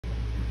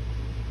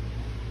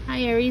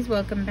Hi Aries,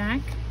 welcome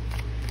back.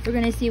 We're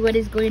going to see what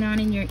is going on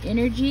in your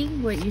energy,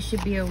 what you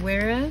should be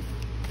aware of,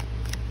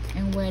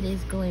 and what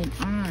is going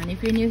on.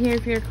 If you're new here,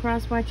 if you're a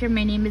cross watcher,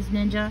 my name is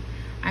Ninja.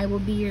 I will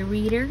be your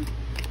reader.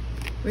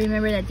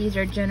 Remember that these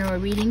are general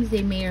readings.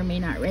 They may or may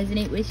not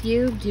resonate with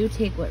you. Do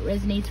take what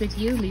resonates with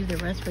you. Leave the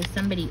rest for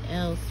somebody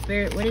else.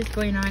 Spirit, what is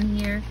going on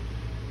here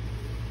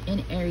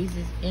in Aries'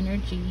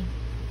 energy?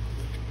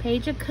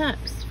 Page of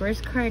Cups,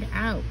 first card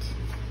out.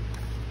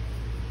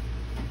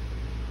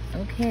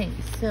 Okay,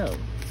 so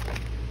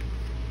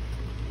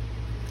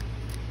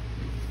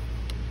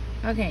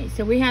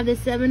we have the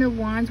Seven of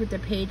Wands with the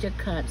Page of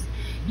Cups.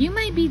 You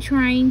might be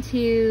trying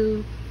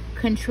to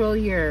control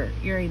your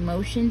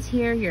emotions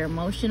here, your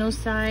emotional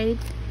side.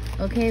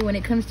 Okay, when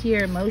it comes to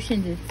your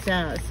emotions,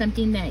 it's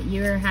something that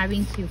you're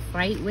having to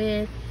fight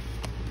with,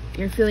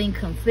 you're feeling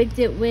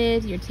conflicted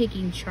with, you're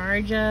taking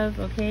charge of.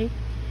 Okay,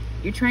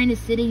 you're trying to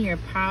sit in your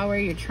power,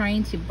 you're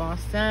trying to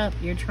boss up,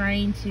 you're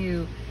trying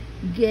to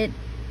get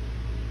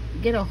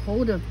a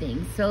hold of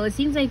things. So it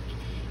seems like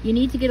you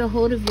need to get a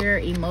hold of your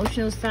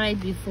emotional side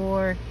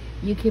before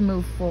you can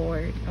move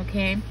forward.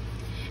 Okay,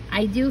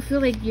 I do feel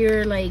like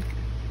you're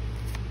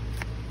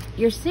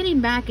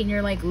sitting back and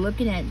you're like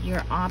looking at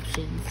your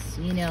options,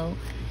 you know,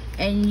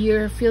 and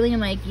you're feeling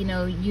like, you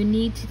know, you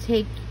need to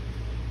take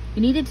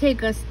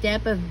a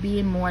step of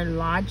being more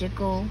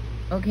logical.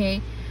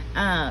 Okay,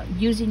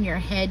 using your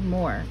head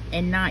more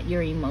and not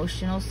your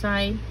emotional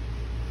side.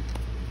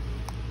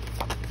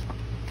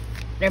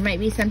 There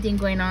might be something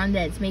going on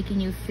that's making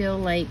you feel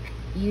like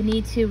you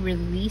need to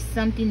release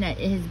something that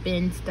has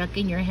been stuck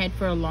in your head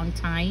for a long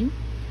time.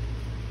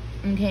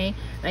 Okay,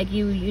 like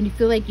you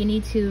feel like you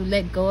need to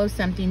let go of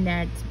something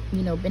that's,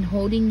 you know, been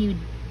holding you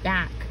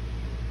back,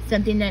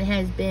 something that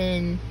has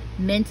been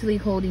mentally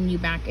holding you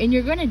back, and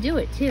you're going to do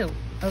it too.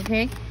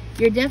 Okay,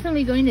 you're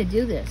definitely going to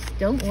do this.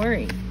 Don't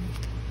worry,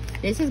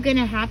 this is going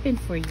to happen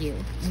for you.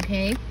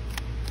 Okay,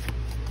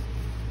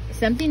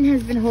 something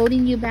has been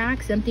holding you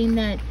back, something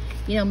that,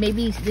 you know,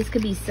 maybe this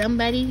could be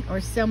somebody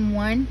or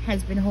someone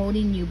has been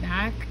holding you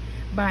back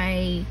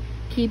by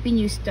keeping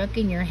you stuck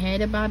in your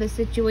head about a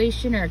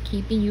situation, or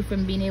keeping you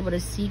from being able to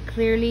see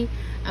clearly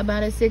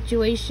about a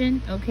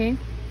situation. Okay,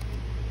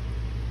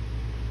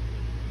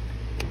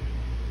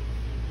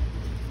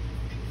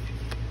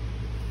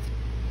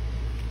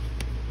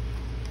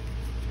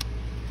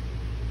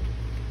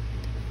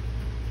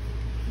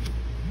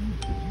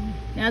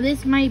 now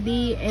this might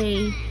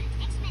be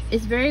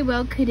it's very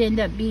well could end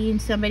up being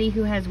somebody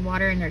who has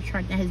water in their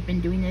chart that has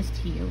been doing this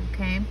to you.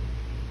 Okay,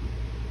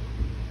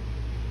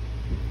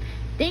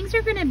 things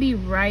are going to be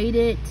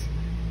righted.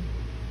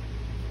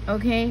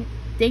 Okay,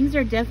 things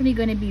are definitely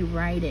going to be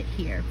righted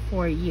here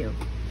for you.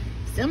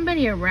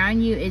 Somebody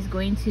around you is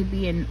going to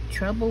be in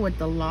trouble with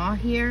the law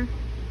here,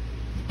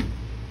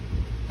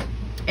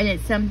 and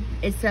it's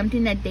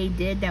something that they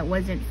did that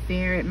wasn't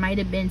fair. It might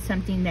have been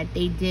something that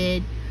they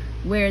did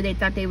where they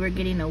thought they were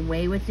getting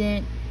away with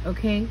it.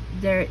 Okay,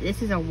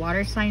 this is a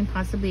water sign,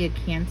 possibly a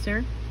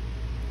Cancer.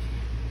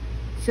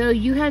 So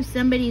you have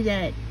somebody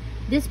that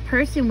this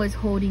person was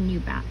holding you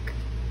back.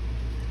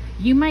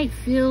 You might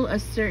feel a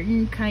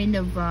certain kind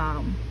of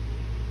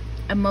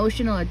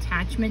emotional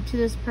attachment to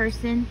this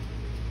person.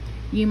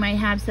 You might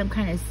have some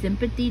kind of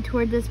sympathy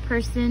toward this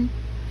person,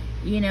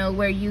 you know,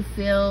 where you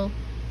feel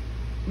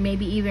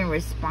maybe even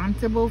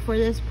responsible for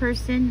this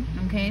person.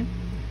 Okay,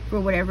 for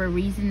whatever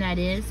reason that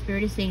is.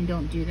 Spirit is saying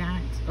don't do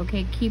that.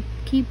 Okay, keep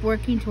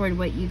working toward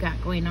what you got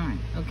going on.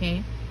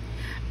 Okay,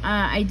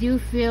 I do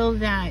feel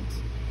that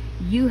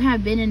you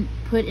have been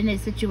put in a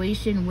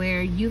situation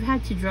where you've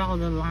had to draw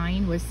the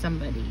line with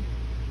somebody.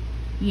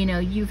 You know,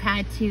 you've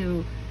had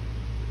to,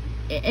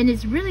 and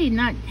it's really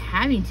not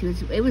having to,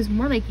 it was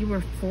more like you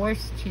were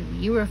forced to.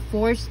 You were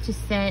forced to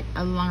set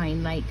a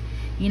line, like,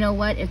 you know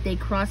what, if they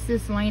cross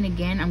this line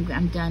again,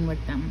 I'm done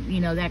with them. You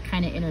know, that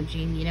kind of energy,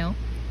 you know.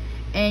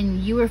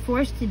 And you were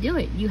forced to do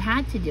it. You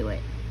had to do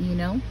it, you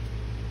know.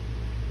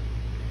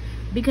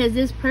 Because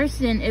this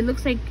person, it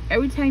looks like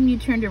every time you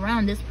turned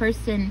around, this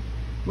person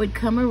would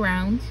come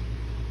around,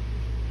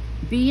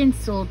 be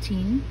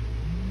insulting,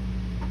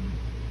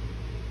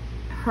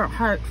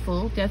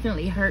 hurtful,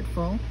 definitely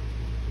hurtful.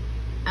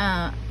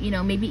 You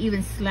know, maybe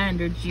even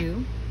slandered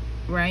you,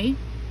 right?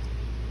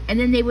 And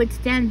then they would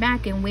stand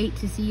back and wait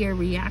to see your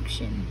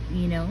reaction,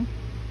 you know.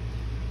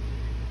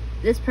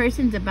 This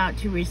person's about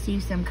to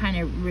receive some kind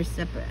of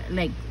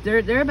like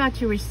they're about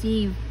to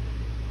receive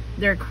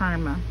their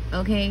karma.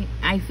 Okay,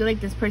 I feel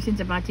like this person's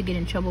about to get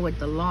in trouble with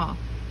the law.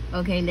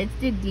 Okay, let's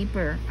dig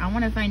deeper. I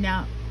want to find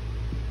out,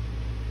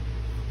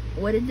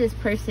 what did this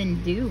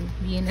person do,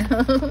 you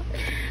know?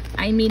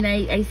 I mean,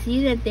 I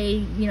see that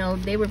they, you know,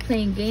 they were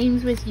playing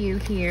games with you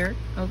here.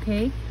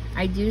 Okay,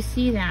 I do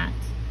see that,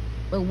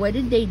 but what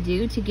did they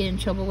do to get in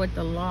trouble with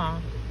the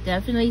law?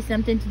 Definitely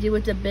something to do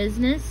with the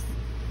business.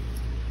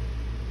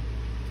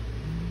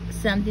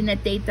 Something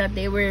that they thought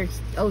they were,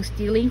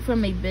 stealing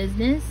from a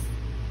business,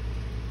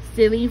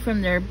 stealing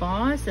from their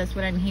boss. That's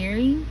what I'm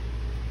hearing.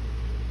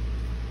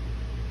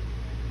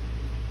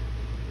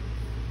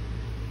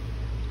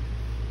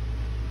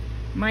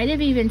 Might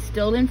have even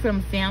stolen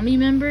from family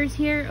members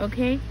here,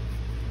 okay?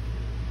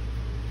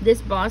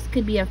 This boss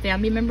could be a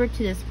family member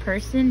to this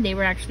person. They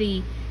were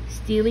actually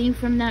stealing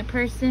from that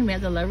person. We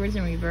have the Lovers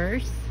in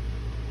reverse.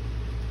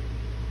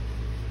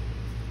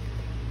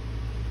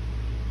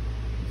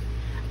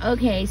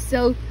 Okay,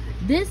 so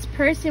this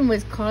person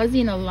was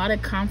causing a lot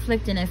of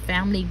conflict in a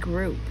family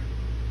group.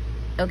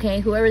 Okay,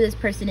 whoever this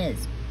person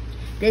is.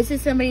 This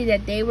is somebody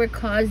that they were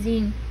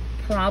causing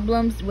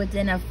problems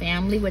within a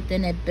family,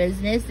 within a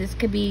business. This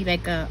could be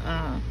like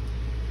a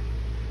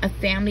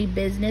family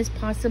business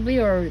possibly,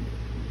 or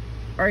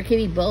it could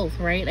be both,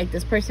 right? Like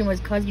this person was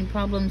causing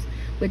problems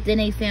within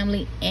a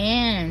family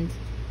and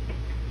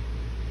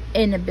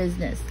in a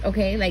business,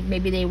 okay? Like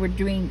maybe they were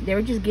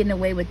just getting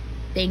away with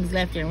things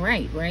left and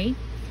right, right?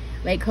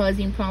 Like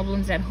causing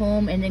problems at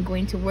home and then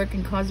going to work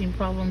and causing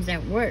problems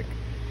at work.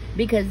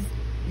 Because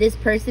this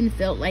person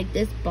felt like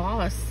this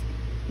boss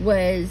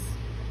was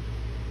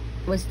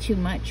too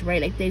much,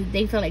 right? Like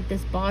they felt like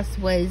this boss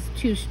was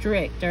too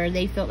strict, or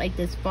they felt like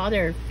this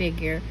father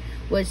figure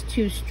was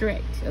too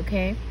strict,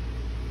 okay?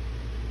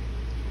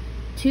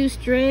 Too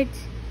strict,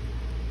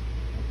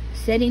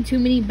 setting too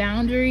many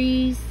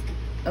boundaries,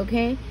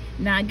 okay?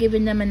 Not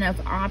giving them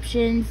enough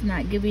options,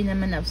 not giving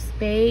them enough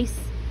space.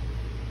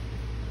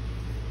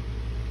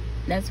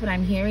 That's what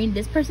I'm hearing.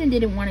 This person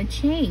didn't want to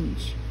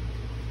change,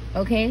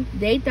 okay?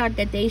 They thought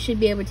that they should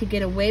be able to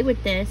get away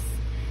with this.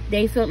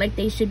 They felt like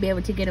they should be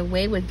able to get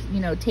away with, you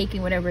know,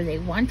 taking whatever they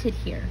wanted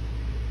here.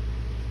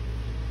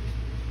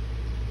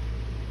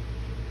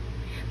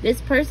 This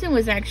person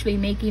was actually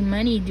making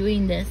money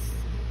doing this.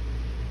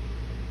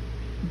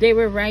 They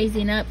were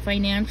rising up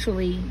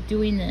financially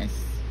doing this.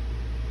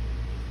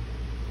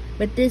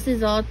 But this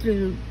is all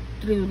through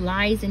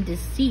lies and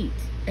deceit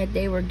that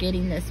they were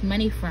getting this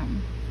money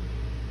from.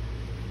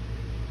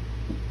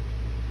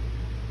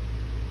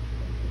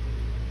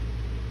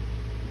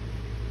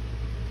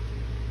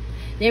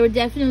 They were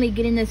definitely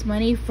getting this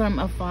money from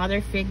a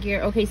father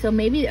figure. Okay, so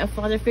maybe a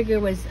father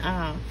figure was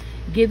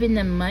giving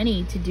them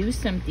money to do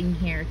something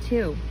here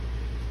too.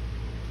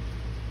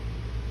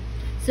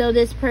 So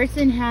this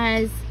person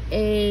has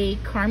a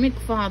karmic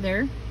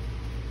father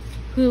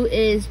who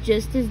is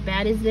just as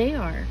bad as they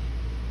are.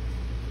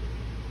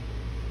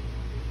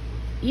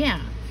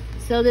 Yeah.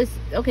 So this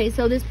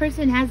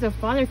person has a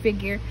father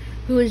figure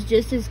who is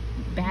just as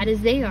bad as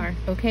they are,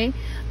 okay?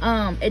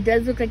 It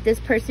does look like this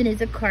person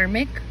is a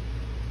karmic.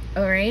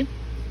 All right,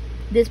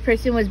 this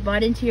person was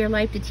brought into your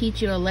life to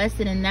teach you a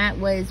lesson, and that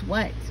was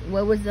what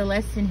was the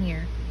lesson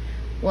here?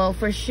 Well,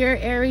 for sure,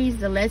 Aries,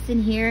 the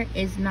lesson here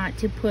is not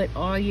to put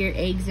all your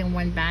eggs in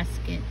one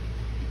basket.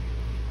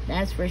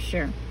 That's for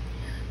sure.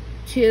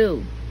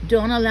 2,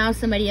 don't allow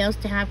somebody else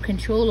to have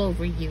control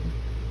over you,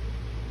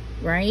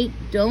 right?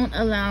 Don't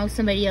allow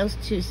somebody else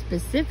to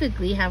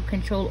specifically have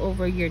control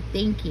over your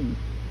thinking,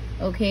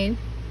 okay?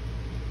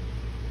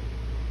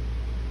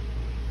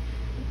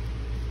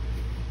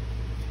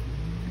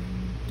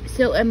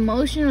 So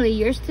emotionally,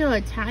 you're still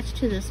attached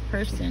to this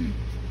person.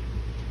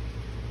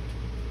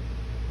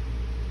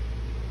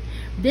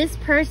 This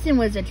person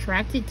was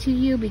attracted to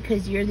you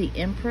because you're the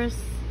Empress.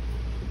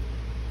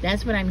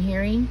 That's what I'm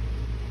hearing.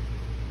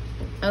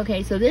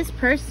 Okay, so this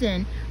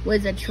person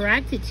was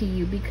attracted to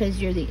you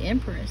because you're the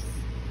Empress.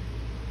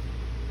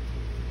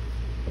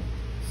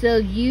 So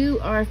you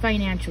are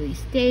financially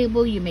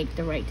stable. You make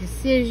the right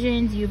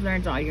decisions. You've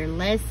learned all your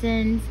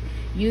lessons.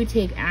 You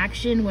take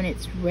action when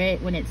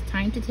it's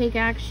time to take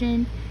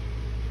action.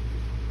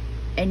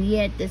 And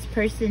yet this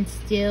person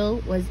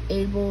still was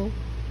able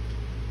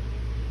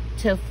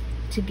to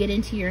get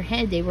into your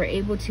head. They were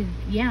able to,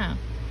 yeah,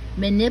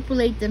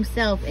 manipulate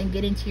themselves and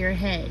get into your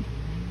head.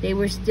 They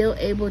were still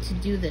able to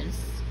do this.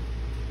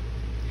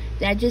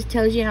 That just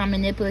tells you how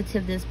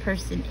manipulative this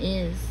person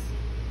is.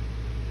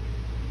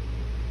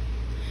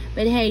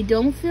 But hey,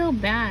 don't feel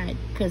bad,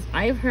 because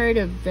I've heard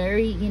of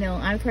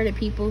I've heard of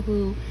people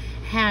who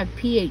have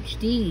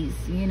PhDs,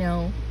 you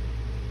know,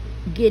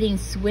 getting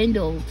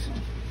swindled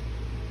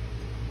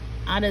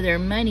out of their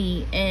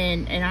money,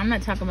 and I'm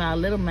not talking about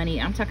a little money.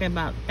 I'm talking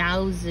about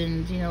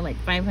thousands, you know, like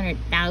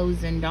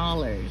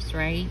 $500,000,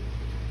 right?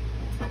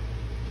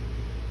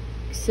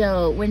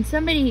 So when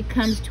somebody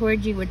comes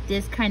towards you with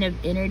this kind of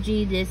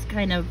energy, this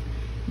kind of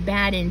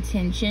bad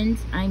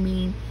intentions, I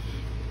mean,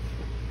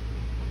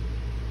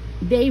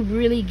 they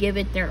really give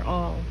it their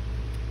all.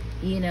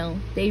 You know,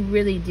 they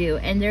really do.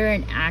 And they're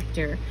an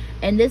actor.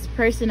 And this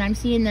person, I'm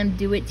seeing them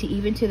do it to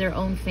even to their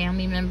own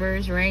family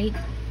members, right?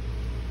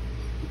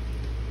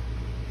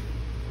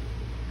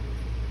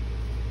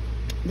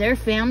 Their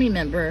family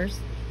members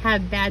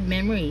have bad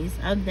memories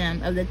of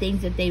them, of the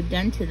things that they've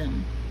done to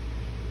them.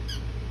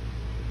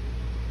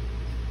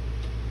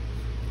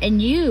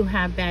 And you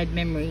have bad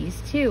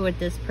memories too with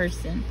this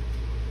person.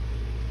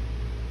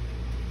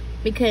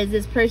 Because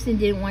this person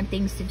didn't want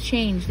things to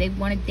change. They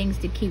wanted things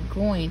to keep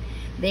going.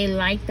 They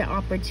liked the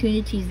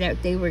opportunities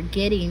that they were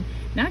getting,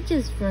 not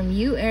just from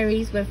you,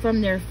 Aries, but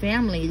from their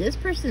family. This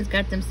person's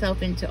got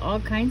themselves into all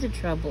kinds of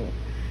trouble.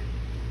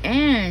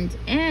 And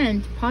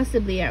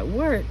possibly at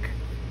work.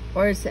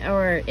 or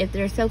if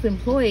they're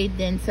self-employed,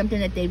 then something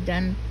that they've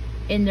done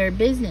in their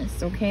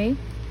business, okay?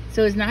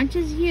 So it's not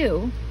just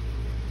you.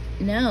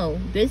 No,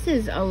 this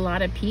is a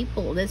lot of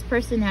people. This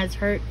person has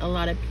hurt a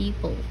lot of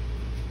people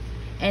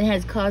and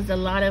has caused a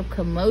lot of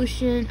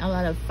commotion, a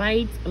lot of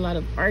fights, a lot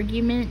of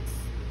arguments.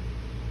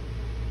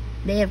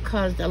 They have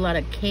caused a lot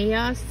of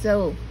chaos.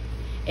 So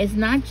it's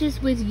not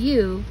just with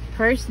you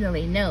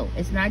personally. No,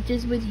 it's not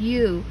just with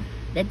you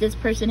that this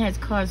person has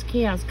caused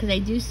chaos, because I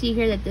do see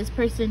here that this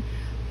person,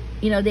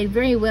 you know, they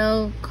very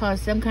well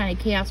caused some kind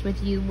of chaos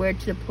with you, where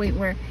to the point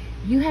where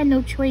you had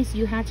no choice.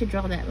 You had to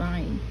draw that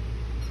line.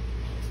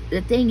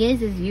 The thing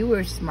is you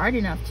were smart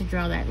enough to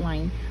draw that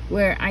line,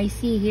 where I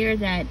see here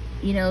that,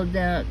 you know,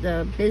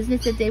 the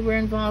business that they were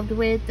involved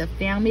with, the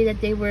family that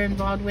they were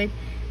involved with,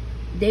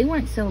 they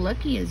weren't so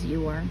lucky as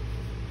you were.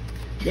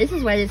 This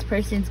is why this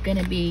person's going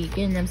to be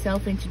getting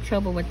themselves into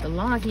trouble with the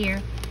law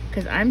here,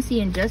 because I'm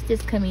seeing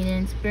justice coming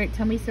in. Spirit,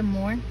 tell me some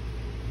more.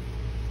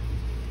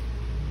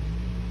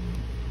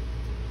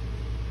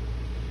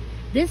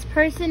 This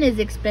person is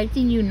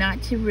expecting you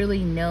not to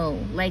really know.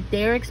 Like,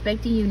 they're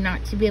expecting you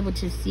not to be able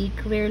to see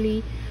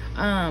clearly.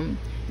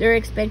 They're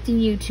expecting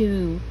you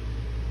to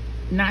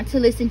not to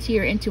listen to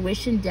your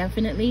intuition,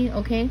 definitely,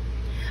 okay?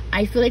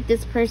 I feel like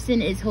this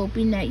person is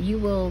hoping that you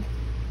will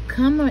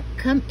come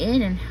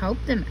in and help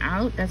them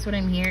out. That's what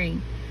I'm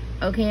hearing,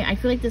 okay? I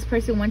feel like this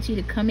person wants you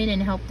to come in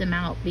and help them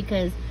out,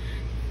 because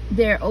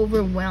they're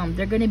overwhelmed.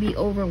 They're going to be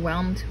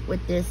overwhelmed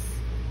with this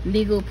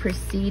legal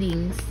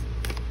proceedings,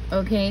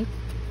 okay?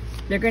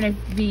 They're gonna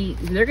be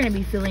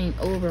feeling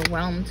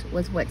overwhelmed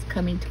with what's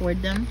coming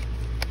toward them.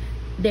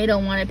 They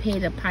don't want to pay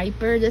the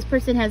piper. This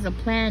person has a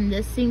plan.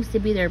 This seems to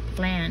be their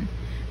plan.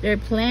 Their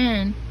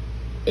plan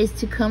is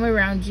to come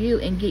around you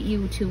and get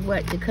you to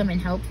what? To come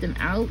and help them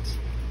out.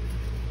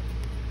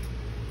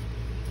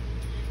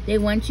 They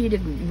want you to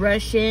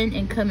rush in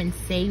and come and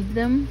save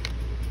them.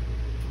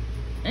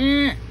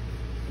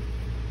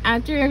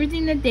 After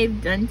everything that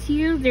they've done to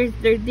you,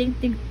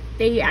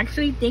 they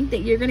actually think that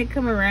you're going to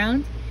come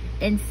around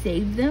and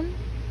save them,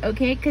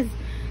 okay? Because,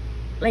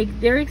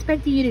 like, they're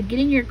expecting you to get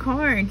in your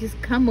car and just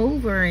come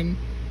over and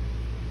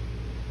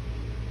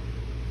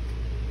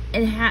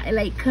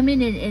like come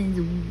in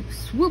and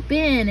swoop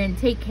in and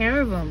take care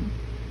of them,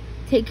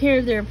 take care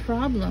of their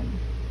problem.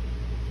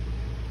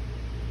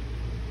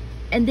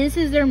 And this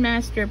is their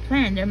master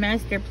plan. Their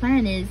master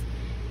plan is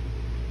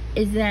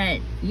that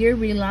you're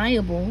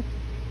reliable,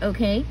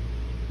 okay?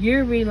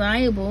 You're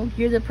reliable.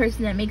 You're the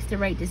person that makes the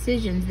right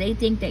decisions. They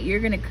think that you're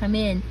going to come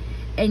in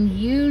and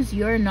use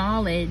your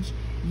knowledge,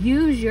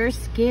 use your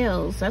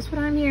skills. That's what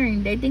I'm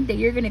hearing. They think that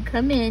you're going to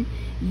come in,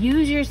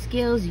 use your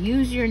skills,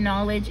 use your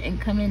knowledge,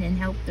 and come in and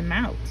help them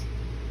out.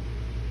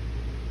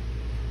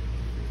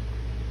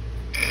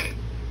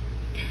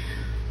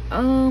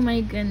 Oh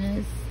my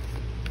goodness.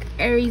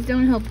 Aries,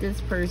 don't help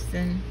this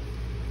person.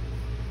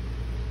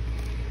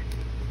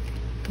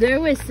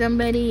 There was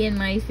somebody in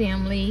my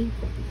family,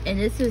 and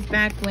this was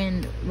back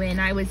when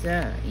I was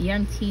a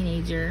young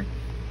teenager,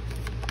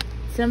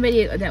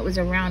 somebody that was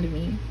around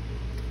me,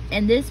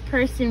 and this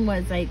person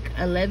was like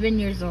 11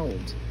 years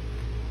old.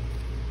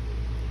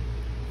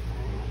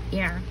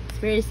 Yeah,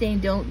 Spirit is saying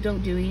don't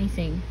do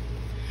anything.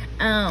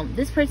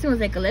 This person was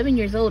like 11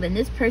 years old, and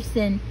this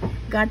person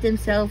got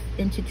themselves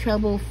into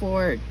trouble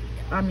for,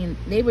 I mean,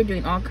 they were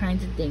doing all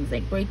kinds of things,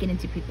 like breaking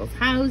into people's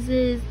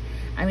houses.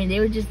 I mean, they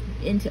were just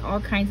into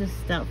all kinds of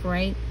stuff,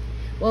 right?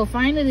 Well,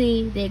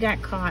 finally, they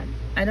got caught.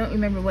 I don't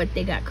remember what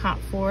they got caught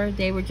for.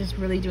 They were just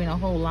really doing a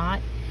whole lot.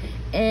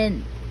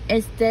 And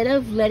instead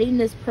of letting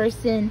this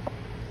person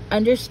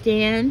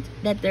understand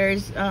that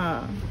there's,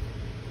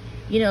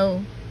 you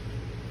know,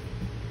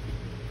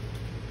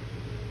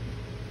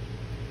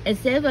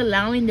 instead of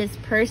allowing this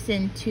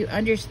person to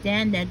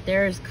understand that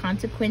there's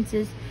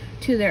consequences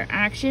to their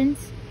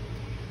actions,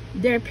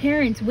 their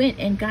parents went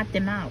and got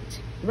them out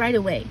right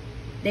away.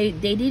 They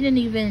didn't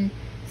even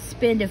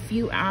spend a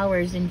few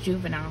hours in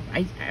juvenile.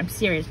 I'm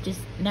serious, just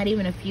not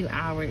even a few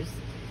hours.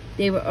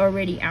 They were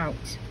already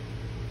out.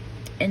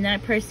 And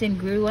that person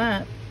grew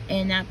up,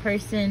 and that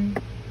person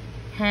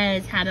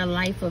has had a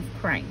life of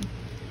crime.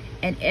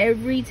 And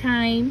every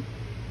time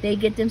they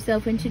get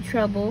themselves into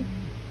trouble,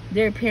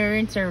 their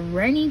parents are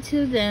running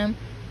to them,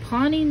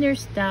 pawning their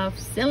stuff,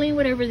 selling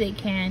whatever they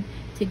can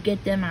to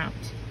get them out.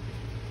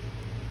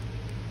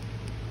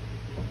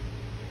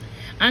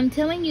 I'm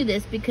telling you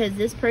this because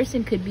this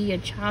person could be a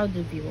child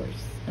of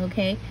yours,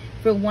 okay?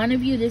 For one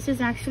of you, this is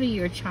actually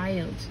your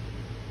child,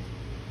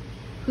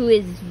 who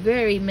is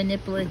very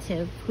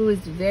manipulative, who is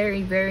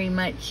very, very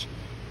much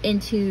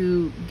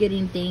into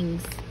getting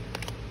things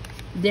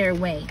their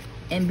way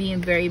and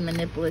being very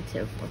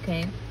manipulative,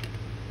 okay?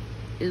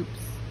 Oops.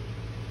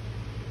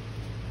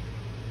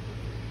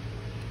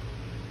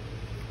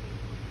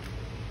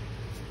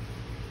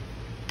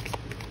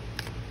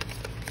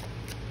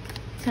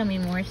 Tell me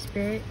more,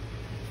 Spirit.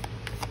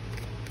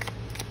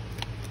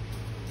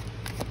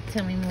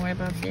 Tell me more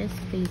about this,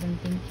 please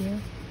and thank you.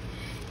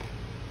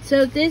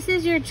 So this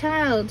is your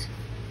child.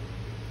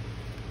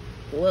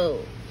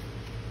 Whoa.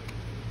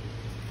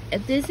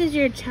 If this is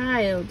your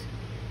child,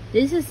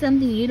 this is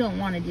something you don't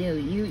want to do.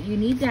 You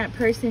need that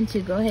person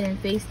to go ahead and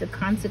face the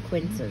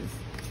consequences.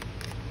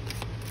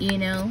 You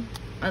know,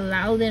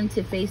 allow them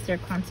to face their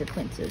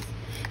consequences.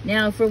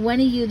 Now, for one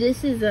of you,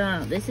 this is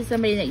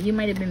somebody that you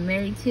might have been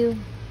married to,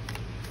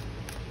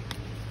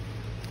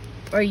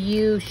 or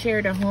you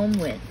shared a home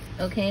with,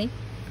 okay?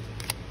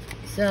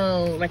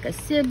 So, like a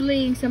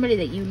sibling, somebody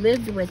that you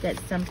lived with at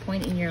some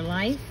point in your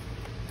life.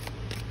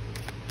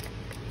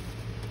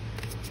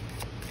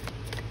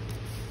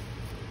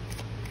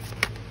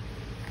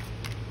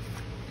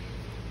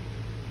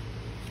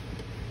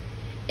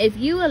 If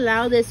you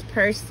allow this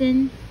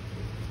person,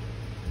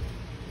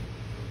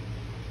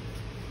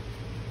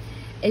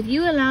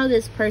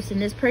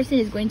 this person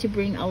is going to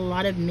bring a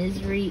lot of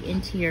misery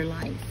into your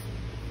life.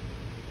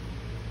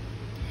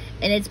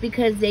 And it's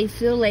because they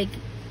feel like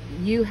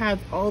you have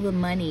all the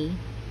money.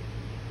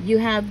 You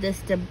have the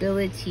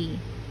stability.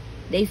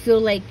 They feel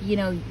like, you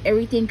know,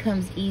 everything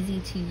comes easy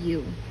to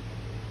you.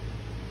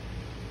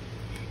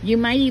 You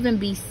might even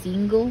be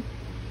single.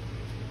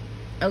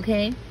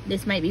 Okay?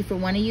 This might be for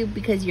one of you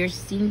because you're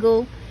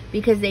single.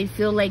 Because they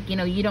feel like, you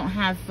know, you don't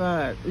have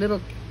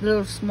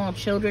little small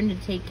children to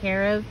take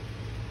care of.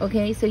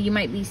 Okay? So you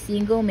might be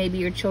single. Maybe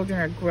your children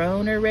are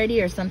grown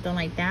already or something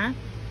like that.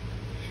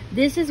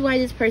 This is why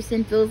this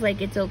person feels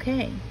like it's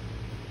okay.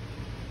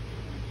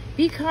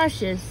 Be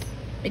cautious,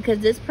 because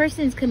this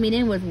person is coming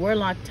in with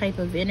warlock type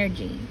of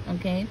energy,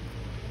 okay?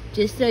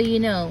 Just so you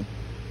know,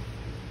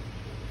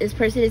 this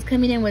person is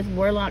coming in with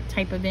warlock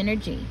type of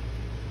energy,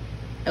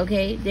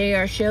 okay?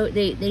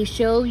 They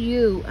show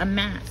you a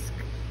mask.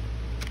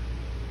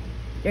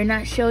 They're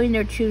not showing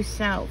their true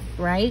self,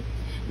 right?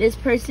 This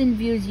person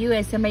views you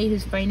as somebody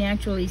who's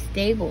financially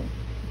stable,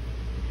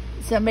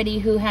 somebody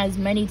who has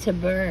money to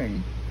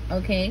burn,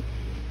 okay?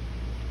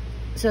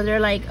 So they're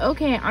like,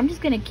 okay, I'm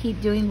just going to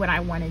keep doing what I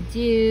want to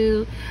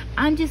do.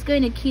 I'm just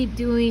going to keep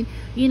doing,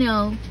 you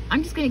know,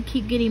 I'm just going to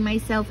keep getting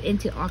myself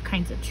into all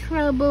kinds of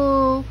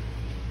trouble.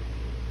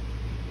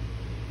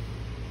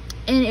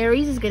 And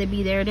Aries is going to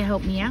be there to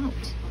help me out.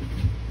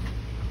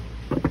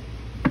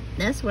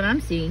 That's what I'm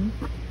seeing.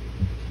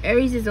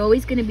 Aries is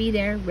always going to be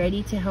there,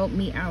 ready to help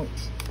me out.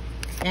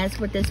 That's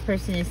what this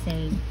person is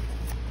saying.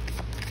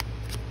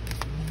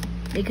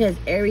 Because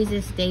Aries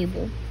is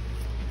stable.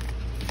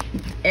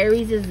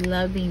 Aries is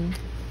loving.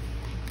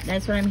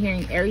 That's what I'm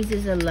hearing. Aries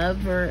is a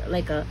lover,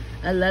 like a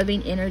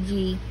loving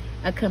energy,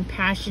 a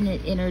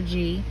compassionate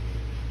energy,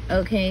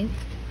 okay?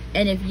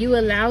 And if you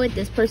allow it,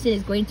 this person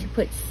is going to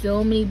put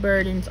so many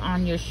burdens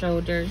on your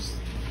shoulders.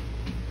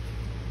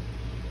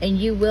 And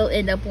you will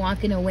end up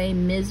walking away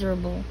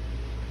miserable.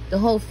 The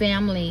whole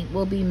family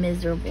will be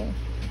miserable.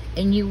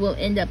 And you will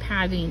end up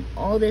having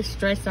all this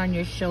stress on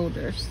your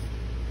shoulders.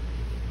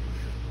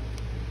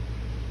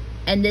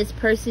 And this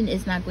person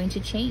is not going to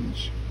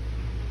change.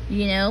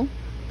 You know,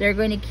 they're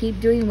going to keep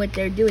doing what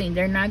they're doing.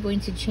 They're not going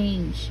to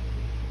change.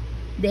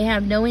 They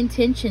have no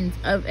intentions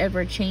of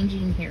ever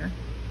changing here.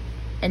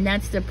 And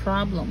that's the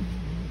problem.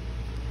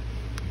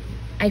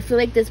 I feel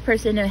like this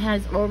person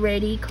has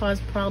already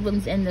caused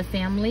problems in the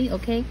family,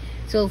 okay?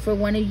 So for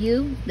one of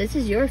you, this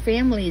is your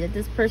family that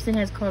this person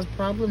has caused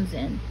problems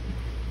in.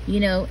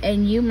 You know,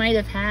 and you might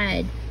have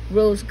had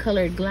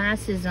rose-colored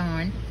glasses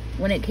on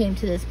when it came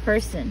to this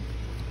person.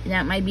 And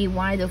that might be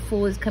why the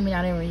Fool is coming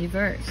out in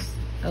reverse,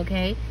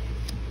 okay?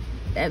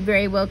 That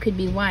very well could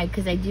be why,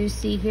 because I do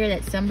see here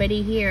that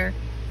somebody here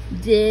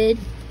did,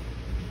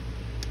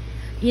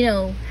 you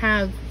know,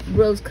 have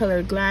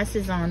rose-colored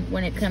glasses on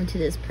when it comes to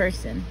this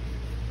person.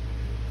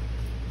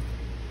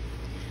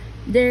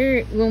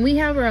 When we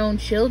have our own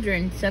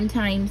children,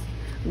 sometimes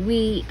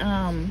we,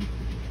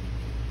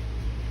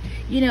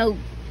 you know,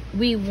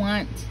 we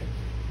want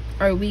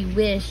or we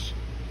wish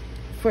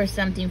for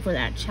something for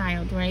that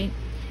child, right?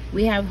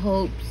 We have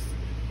hopes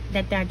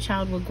that that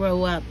child will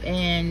grow up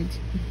and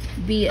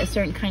be a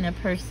certain kind of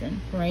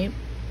person, right?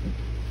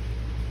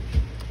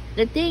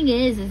 The thing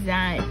is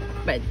that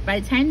by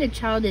the time the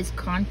child is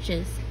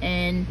conscious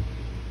and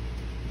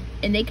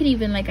they could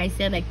even, like I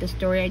said, like the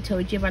story I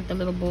told you about the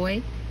little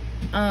boy,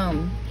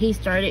 he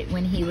started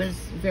when he was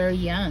very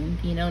young,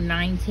 you know,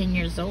 9-10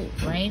 years old,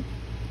 right?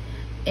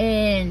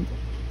 And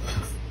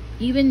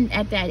even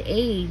at that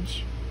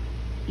age,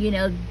 you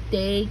know,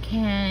 they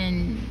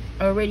can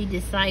already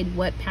decide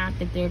what path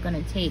that they're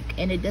going to take.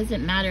 And it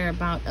doesn't matter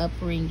about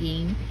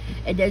upbringing.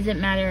 It doesn't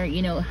matter,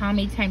 you know, how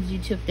many times you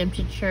took them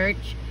to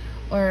church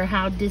or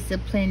how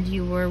disciplined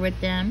you were with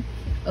them,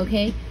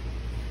 okay?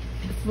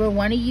 For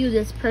one of you,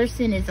 this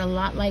person is a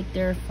lot like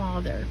their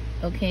father,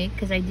 okay?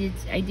 Because I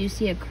do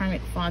see a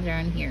karmic father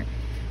on here.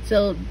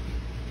 So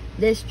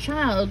this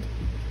child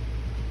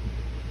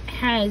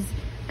has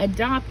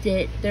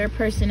adopted their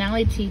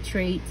personality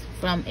traits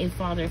from a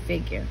father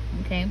figure,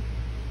 okay?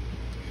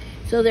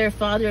 So their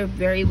father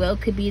very well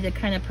could be the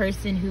kind of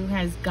person who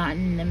has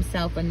gotten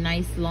themselves a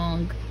nice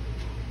long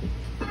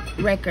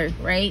record,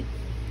 right?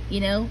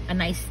 You know, a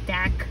nice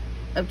stack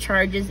of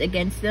charges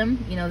against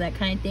them, you know, that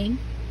kind of thing.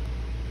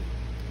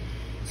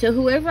 So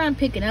whoever I'm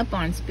picking up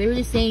on, Spirit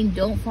is saying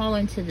don't fall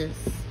into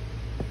this,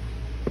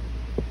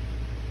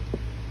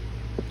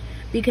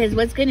 Because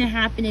what's going to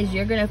happen is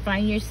you're going to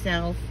find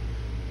yourself,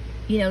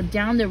 you know,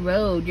 down the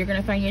road, you're going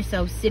to find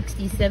yourself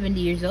 60, 70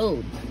 years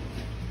old.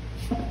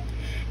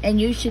 And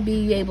you should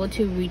be able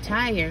to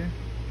retire,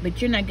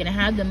 but you're not going to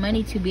have the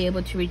money to be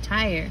able to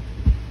retire.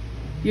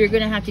 You're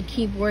going to have to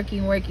keep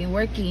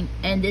working,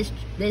 and this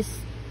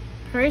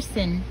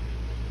person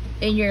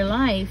in your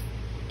life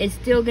is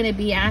still going to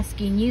be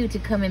asking you to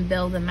come and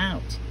bail them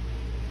out.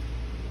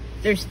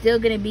 They're still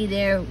going to be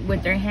there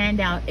with their hand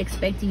out,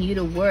 expecting you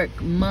to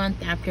work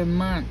month after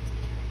month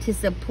to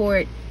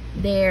support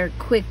their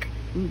quick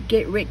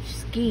get-rich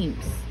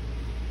schemes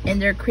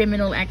and their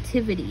criminal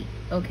activity,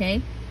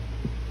 okay?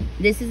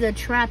 This is a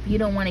trap you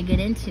don't want to get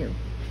into.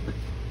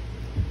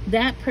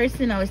 That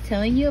person I was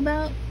telling you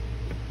about,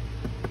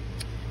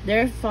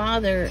 their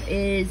father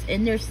is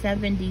in their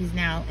 70s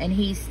now, and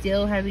he's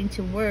still having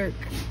to work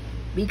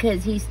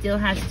because he still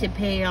has to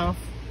pay off,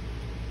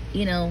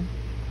 you know,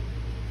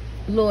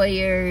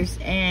 lawyers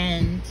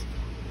and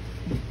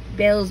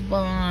bails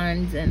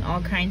bonds and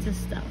all kinds of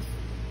stuff.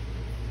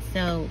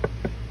 So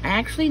I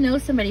actually know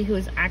somebody who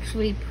is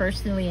actually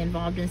personally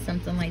involved in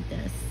something like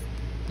this,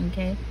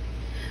 okay?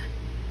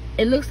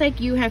 It looks like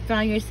you have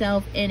found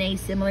yourself in a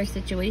similar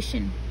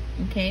situation,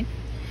 okay?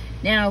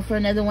 Now, for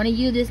another one of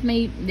you, this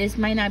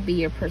might not be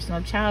your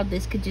personal child.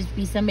 This could just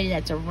be somebody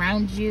that's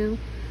around you,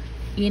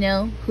 you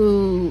know,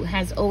 who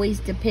has always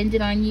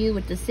depended on you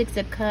with the Six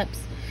of Cups.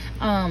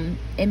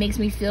 It makes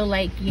me feel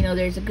like, you know,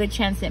 there's a good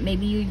chance that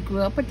maybe you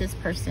grew up with this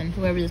person,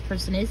 whoever this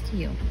person is to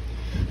you.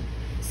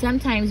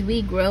 Sometimes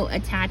we grow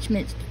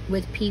attachments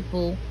with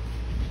people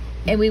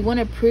and we want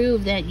to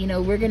prove that, you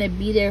know, we're going to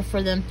be there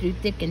for them through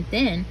thick and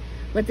thin.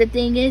 But the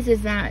thing is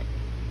that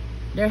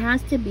there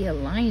has to be a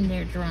line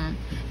there drawn.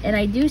 And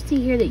I do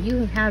see here that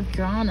you have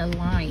drawn a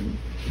line.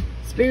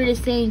 Spirit is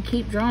saying,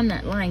 keep drawing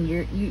that line.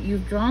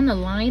 You've drawn the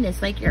line.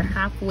 It's like you're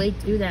halfway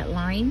through that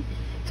line.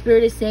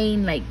 Spirit is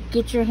saying, like,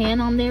 get your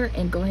hand on there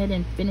and go ahead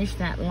and finish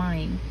that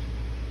line,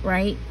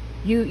 right?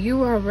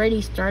 You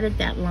already started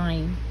that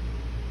line,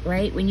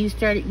 right? When you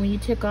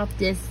took off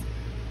this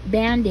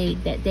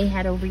band-aid that they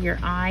had over your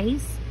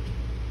eyes,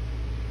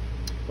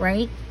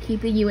 right?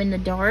 Keeping you in the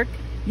dark.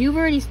 You've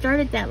already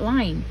started that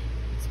line.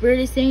 Spirit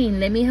is saying,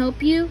 let me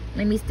help you.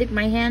 Let me stick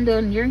my hand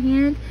on your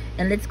hand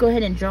and let's go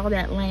ahead and draw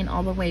that line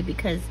all the way,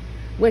 because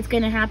what's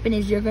going to happen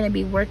is you're going to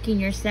be working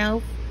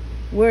yourself,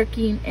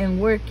 working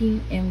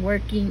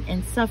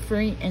and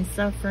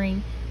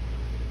suffering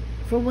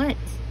for what?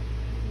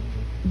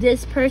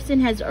 This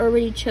person has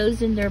already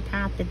chosen their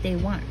path that they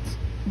want.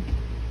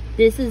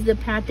 This is the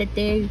path that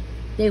they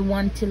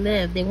want to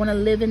live. They want to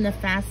live in the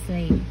fast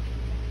lane.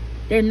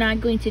 They're not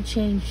going to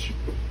change,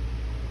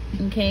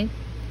 okay?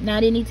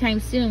 Not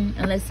anytime soon,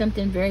 unless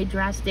something very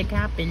drastic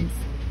happens.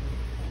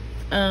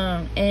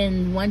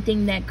 And one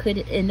thing that could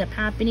end up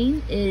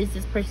happening is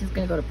this person's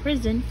going to go to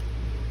prison.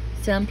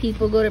 Some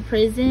people go to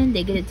prison,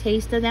 they get a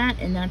taste of that,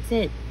 and that's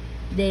it.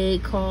 They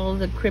call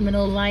the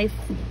criminal life,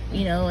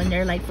 you know, and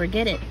they're like,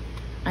 forget it.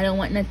 I don't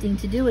want nothing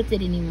to do with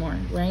it anymore,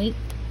 right?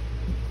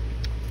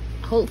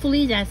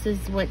 Hopefully that's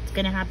just what's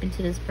going to happen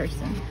to this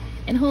person.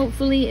 And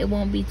hopefully it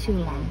won't be too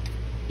long.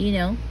 You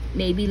know,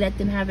 maybe let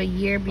them have a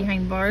year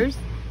behind bars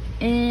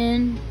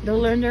and they'll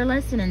learn their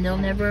lesson and they'll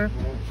never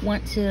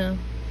want to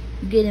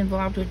get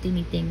involved with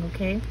anything,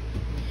 okay?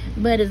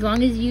 But as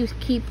long as you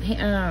keep, you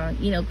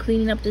know,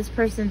 cleaning up this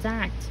person's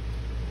act,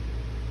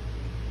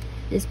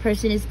 this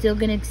person is still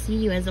going to see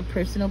you as a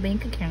personal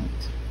bank account,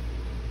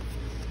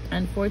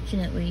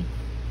 unfortunately.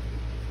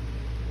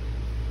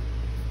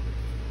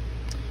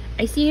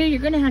 I see here you're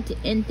going to have to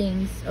end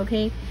things,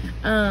 okay?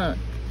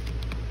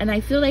 And I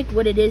feel like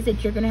what it is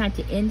that you're going to have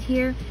to end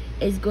here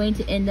is going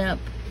to end up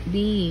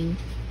being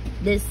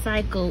this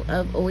cycle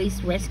of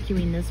always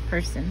rescuing this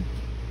person,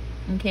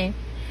 okay?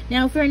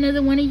 Now, for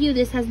another one of you,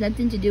 this has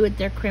nothing to do with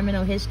their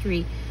criminal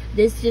history.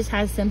 This just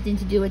has something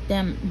to do with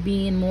them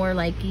being more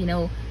like, you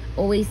know,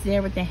 always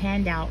there with the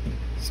handout,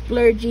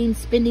 splurging,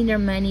 spending their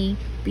money,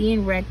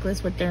 being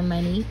reckless with their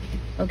money,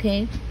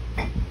 okay?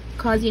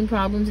 Causing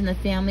problems in the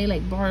family,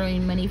 like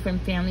borrowing money from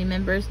family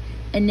members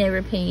and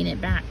never paying it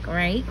back,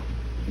 right?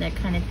 That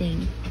kind of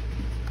thing.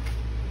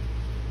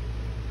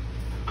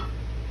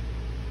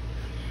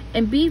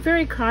 And be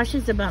very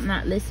cautious about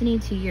not listening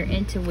to your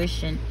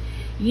intuition.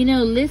 You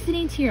know,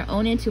 listening to your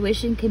own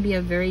intuition can be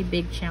a very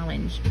big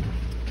challenge.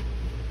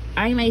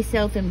 I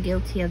myself am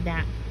guilty of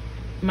that.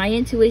 My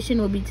intuition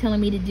will be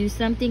telling me to do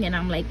something and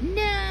I'm like,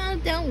 no,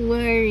 don't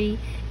worry.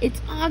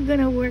 It's all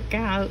gonna work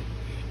out.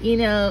 You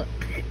know,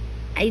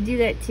 I do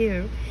that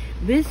too.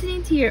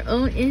 Listening to your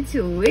own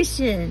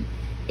intuition,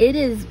 it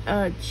is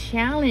a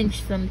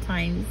challenge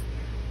sometimes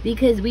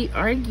because we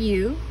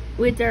argue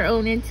with our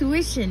own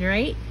intuition,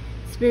 right?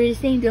 Spirit is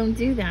saying don't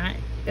do that,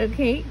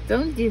 okay?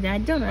 Don't do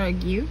that. Don't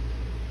argue.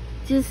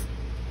 Just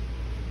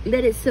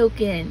let it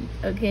soak in,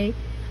 okay?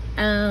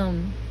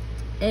 And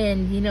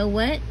you know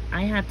what?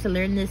 I have to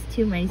learn this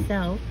too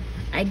myself.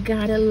 I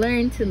gotta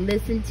learn to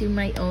listen to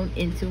my own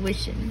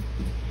intuition.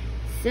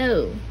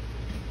 So,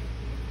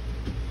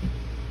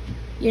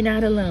 you're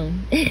not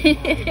alone.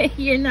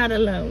 You're not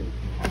alone.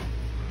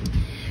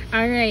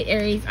 All right,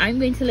 Aries, I'm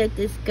going to let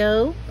this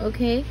go,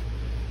 okay?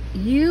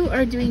 You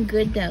are doing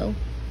good, though.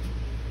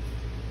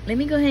 Let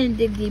me go ahead and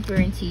dig deeper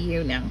into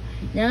you now.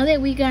 Now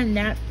that we got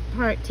that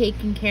part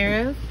taken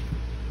care of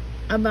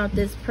about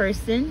this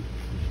person,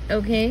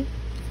 okay,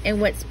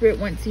 and what Spirit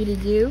wants you to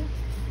do,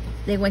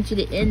 they want you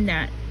to end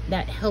that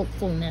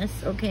helpfulness,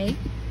 okay?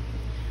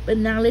 But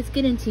now let's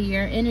get into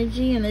your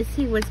energy and let's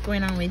see what's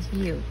going on with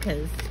you,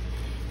 because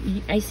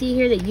I see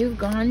here that you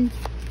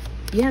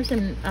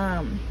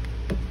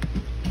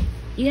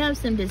have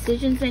some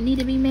decisions that need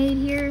to be made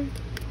here,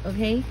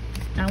 okay?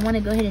 I want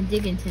to go ahead and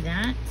dig into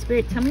that.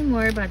 Spirit, tell me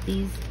more about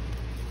these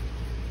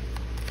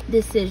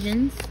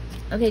decisions,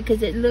 okay?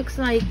 Because it looks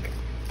like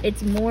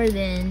it's more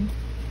than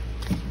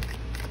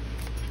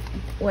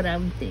what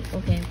I'm thinking.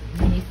 Okay,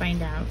 let me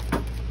find out.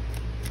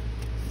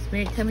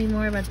 Spirit, tell me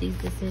more about these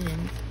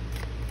decisions.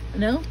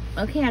 No?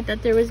 Okay, I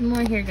thought there was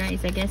more here,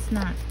 guys. I guess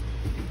not.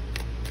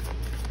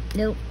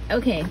 Nope.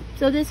 Okay,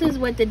 so this is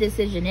what the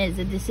decision is.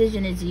 The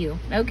decision is you.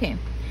 Okay,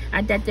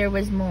 I thought there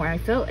was more. I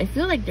feel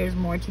like there's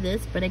more to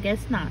this, but I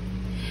guess not.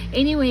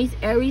 Anyways,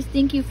 Aries,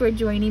 thank you for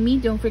joining me.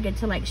 Don't forget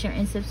to like, share,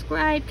 and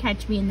subscribe.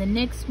 Catch me in the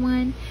next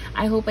one.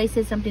 I hope I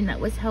said something that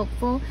was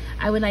helpful.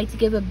 I would like to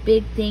give a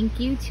big thank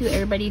you to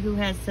everybody who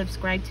has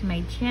subscribed to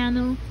my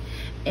channel.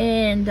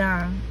 And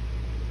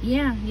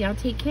yeah, y'all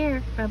take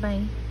care.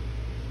 Bye-bye.